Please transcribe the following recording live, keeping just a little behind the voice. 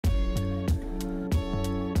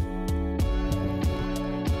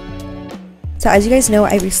So as you guys know,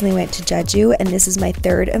 I recently went to Jeju and this is my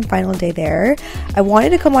third and final day there. I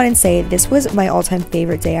wanted to come on and say this was my all-time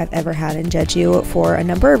favorite day I've ever had in Jeju for a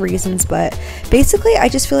number of reasons, but basically I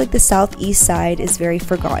just feel like the southeast side is very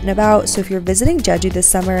forgotten about. So if you're visiting Jeju this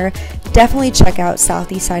summer, definitely check out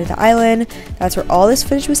southeast side of the island. That's where all this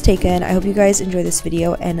footage was taken. I hope you guys enjoy this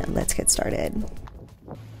video and let's get started.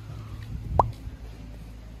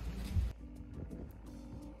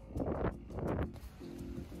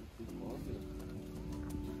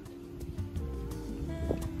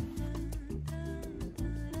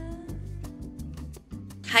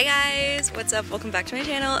 Hi guys, what's up? Welcome back to my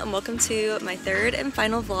channel and welcome to my third and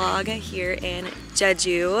final vlog here in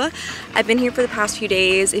Jeju. I've been here for the past few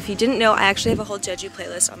days. If you didn't know, I actually have a whole Jeju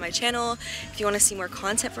playlist on my channel. If you want to see more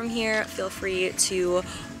content from here, feel free to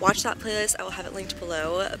watch that playlist. I will have it linked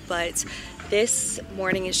below. But this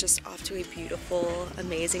morning is just off to a beautiful,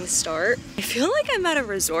 amazing start. I feel like I'm at a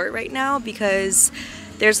resort right now because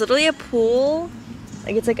there's literally a pool.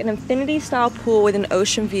 Like it's like an infinity style pool with an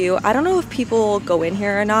ocean view. I don't know if people go in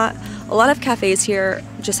here or not. A lot of cafes here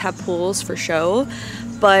just have pools for show,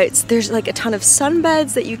 but there's like a ton of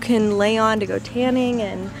sunbeds that you can lay on to go tanning,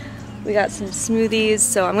 and we got some smoothies.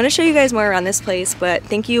 So I'm gonna show you guys more around this place, but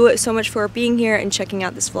thank you so much for being here and checking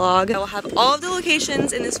out this vlog. I will have all of the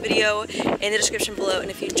locations in this video in the description below, and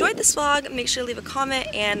if you enjoyed this vlog, make sure to leave a comment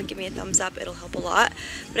and give me a thumbs up. It'll help a lot.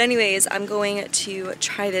 But anyways, I'm going to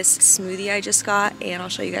try this smoothie I just got, and I'll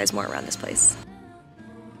show you guys more around this place.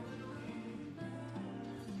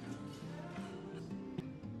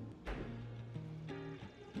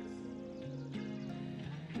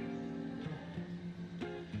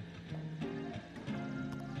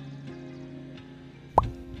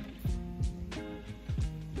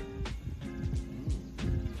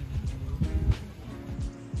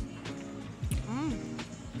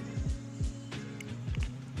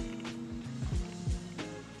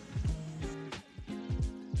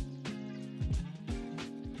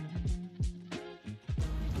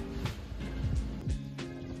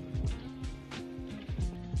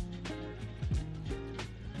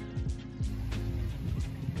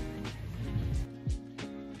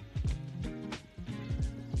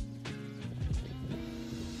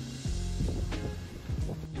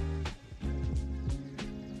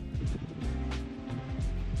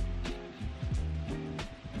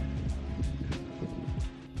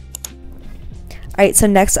 Alright, so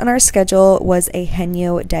next on our schedule was a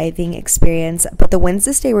Haenyo diving experience, but the winds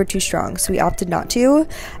this day were too strong, so we opted not to.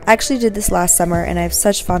 I actually did this last summer, and I have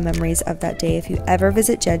such fond memories of that day. If you ever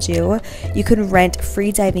visit Jeju, you can rent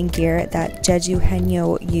free diving gear that Jeju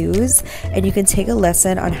Haenyo use, and you can take a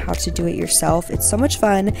lesson on how to do it yourself. It's so much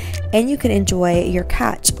fun, and you can enjoy your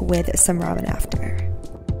catch with some ramen after.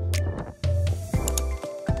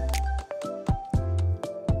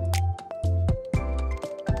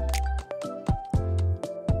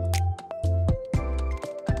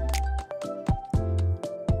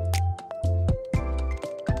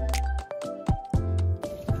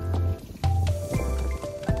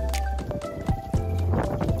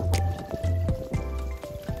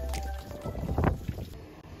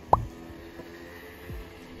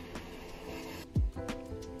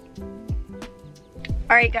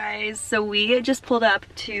 Alright guys, so we just pulled up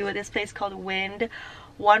to this place called Wind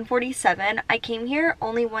 147. I came here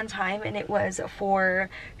only one time, and it was for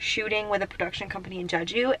shooting with a production company in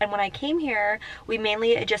Jeju. And when I came here, we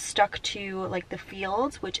mainly just stuck to like the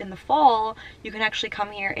fields, which in the fall you can actually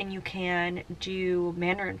come here and you can do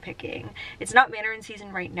mandarin picking. It's not mandarin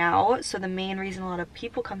season right now, so the main reason a lot of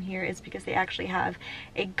people come here is because they actually have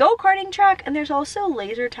a go-karting track, and there's also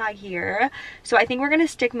laser tag here. So I think we're gonna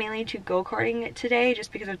stick mainly to go-karting today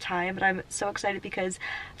just because of time, but I'm so excited because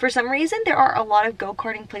for some reason there are a lot of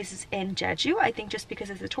go-karting places in Jeju. I think just because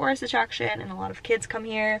it's a tourist attraction and a lot of kids come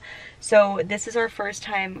here. So this is our first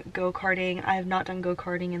time go-karting. I have not done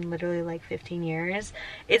go-karting in literally like 15 years.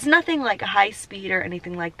 It's nothing like a high speed or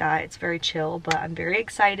anything like that. It's very chill, but I'm very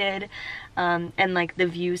excited. And like the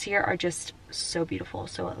views here are just so beautiful.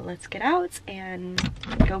 So let's get out and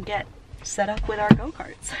go get set up with our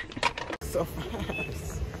go-karts. So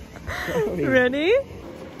fast. Ready?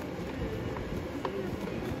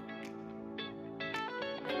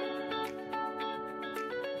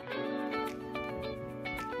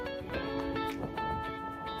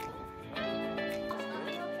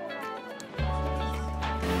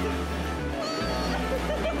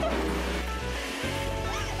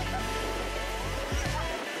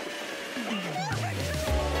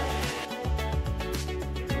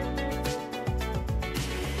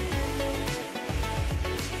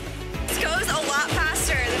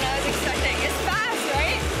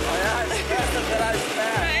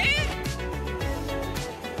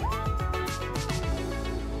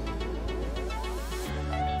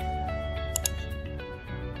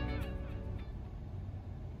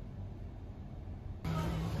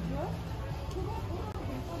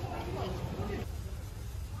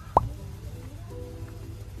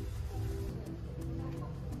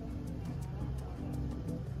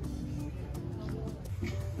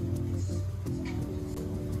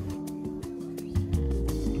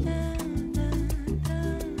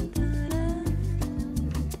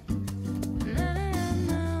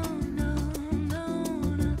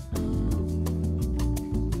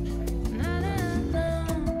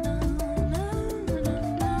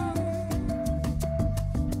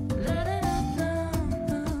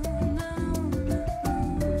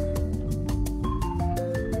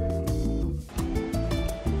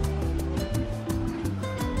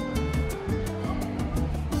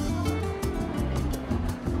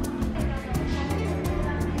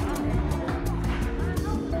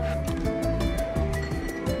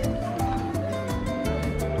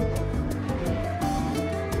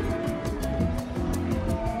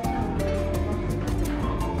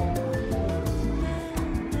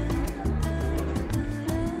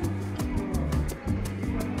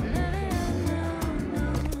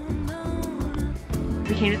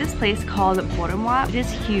 came to this place called 𝙑𝙼𝙾𝙀𝙎. It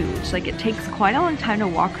is huge. Like, it takes quite a long time to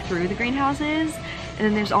walk through the greenhouses. And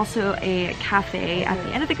then there's also a cafe at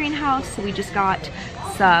the end of the greenhouse. So we just got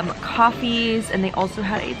some coffees, and they also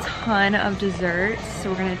had a ton of desserts.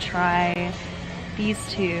 So we're gonna try these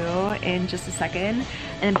two in just a second.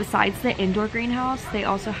 And besides the indoor greenhouse, they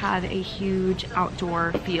also have a huge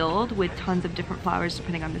outdoor field with tons of different flowers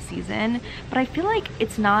depending on the season. But I feel like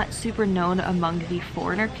it's not super known among the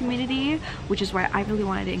foreigner community, which is why I really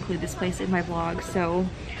wanted to include this place in my vlog. So I'm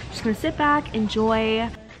just gonna sit back, enjoy.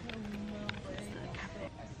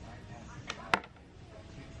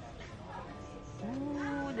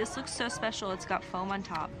 Ooh, this looks so special. It's got foam on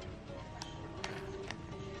top.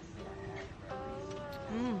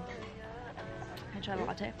 I tried a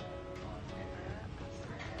latte.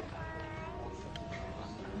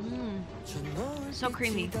 So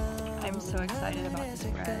creamy. I'm so excited about this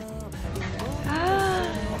bread.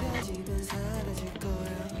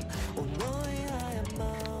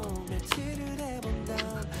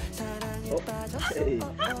 Hey.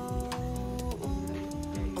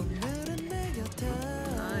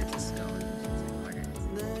 It's a stone.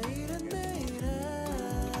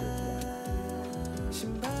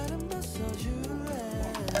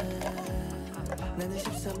 나는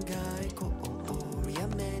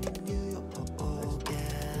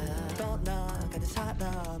 13𝙑𝐼𝐶𝐒𝐒 떠나가는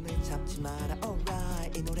사람을 잡지 마라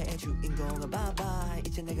alright 이 노래의 주인공은 bye bye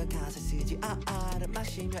이제 내가 가사 쓰지 알아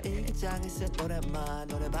마시며 읽은 장을 쓴 노래만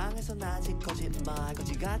노래방에서 낮은 거짓말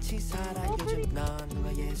거지같이 살아 요즘 난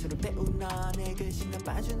누가 예술을 배우나 내 글씨 난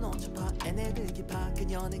빠진 온천파 애네들기 파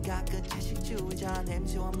그녀는 가끔 채식주의자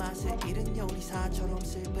냄새와 맛을 잃은 요리사처럼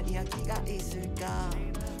슬픈 이야기가 있을까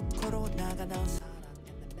코로나가 나온 사람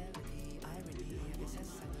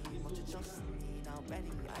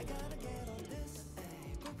I gotta get on this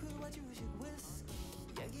꼭 부어주신 whiskey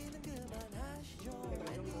얘기는 그만하시죠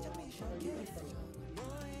왠지 미션 기ft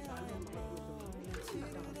너의 안에 며칠을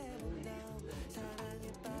해본다 사랑에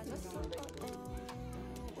빠졌어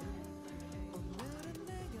오늘은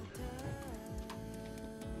내 곁에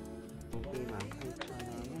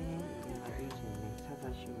 218,000원에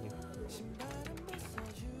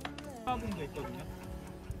 446 사본 게 있거든요.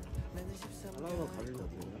 하나가 가격이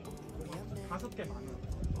어때요? 5개 많아요.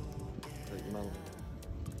 2만원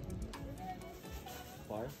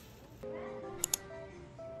와요?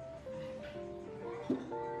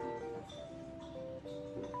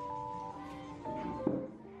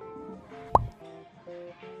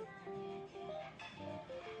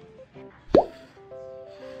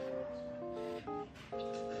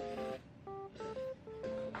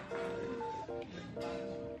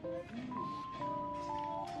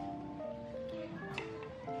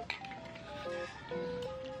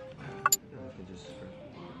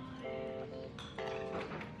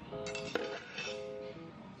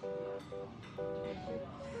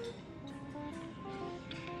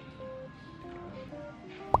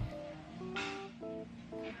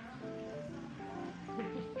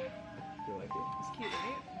 It's cute,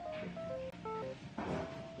 right?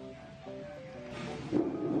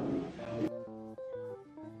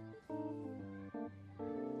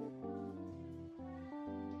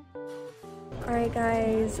 Alright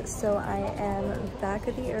guys, so I am back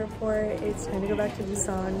at the airport. It's time to go back to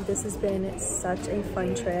Busan. This has been such a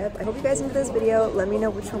fun trip. I hope you guys enjoyed this video. Let me know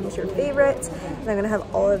which one was your favorite. And I'm gonna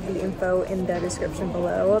have all of the info in the description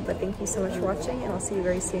below. But thank you so much for watching, and I'll see you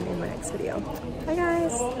very soon in my next video. Bye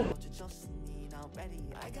guys!